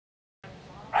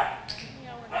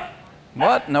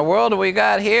What in the world do we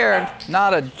got here?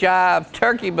 Not a Jive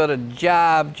turkey, but a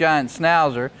Jive giant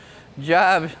Schnauzer.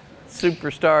 Jive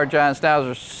superstar giant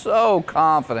Schnauzer, so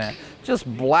confident, just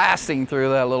blasting through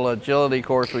that little agility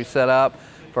course we set up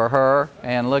for her.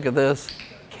 And look at this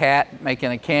cat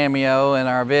making a cameo in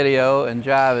our video, and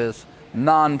Jive is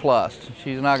nonplussed.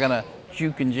 She's not gonna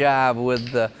juke and jive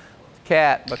with the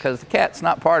cat because the cat's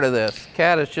not part of this. The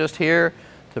cat is just here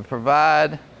to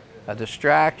provide a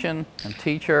distraction and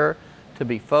teach her to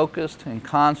be focused and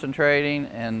concentrating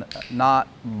and not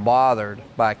bothered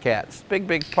by cats.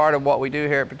 Big part of what we do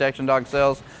here at Protection Dog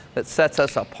Sales that sets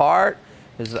us apart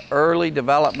is the early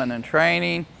development and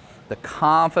training, the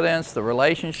confidence, the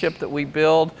relationship that we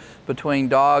build between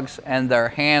dogs and their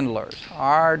handlers.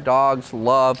 Our dogs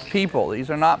love people.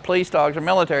 These are not police dogs or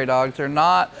military dogs. They're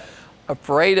not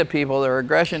afraid of people. Their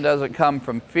aggression doesn't come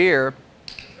from fear,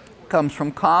 it comes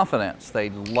from confidence.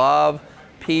 They love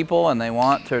people and they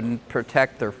want to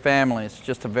protect their family. It's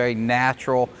just a very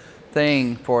natural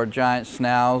thing for a giant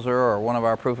Schnauzer or one of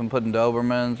our proof and pudding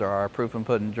Dobermans or our proof and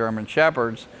pudding German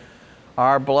Shepherds.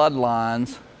 Our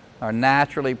bloodlines are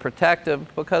naturally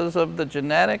protective because of the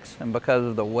genetics and because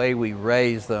of the way we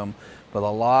raise them, with a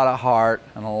lot of heart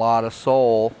and a lot of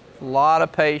soul, a lot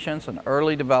of patience and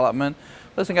early development.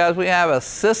 Listen guys, we have a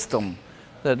system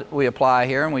that we apply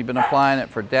here, and we've been applying it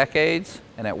for decades,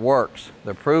 and it works.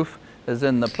 The proof is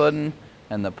in the pudding,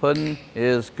 and the pudding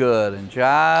is good. And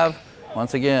Jive,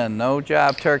 once again, no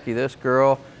Jive turkey. This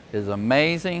girl is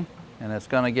amazing, and it's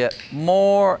gonna get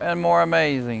more and more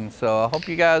amazing. So I hope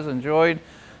you guys enjoyed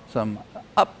some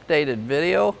updated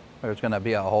video. There's gonna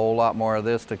be a whole lot more of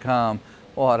this to come.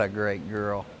 What a great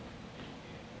girl.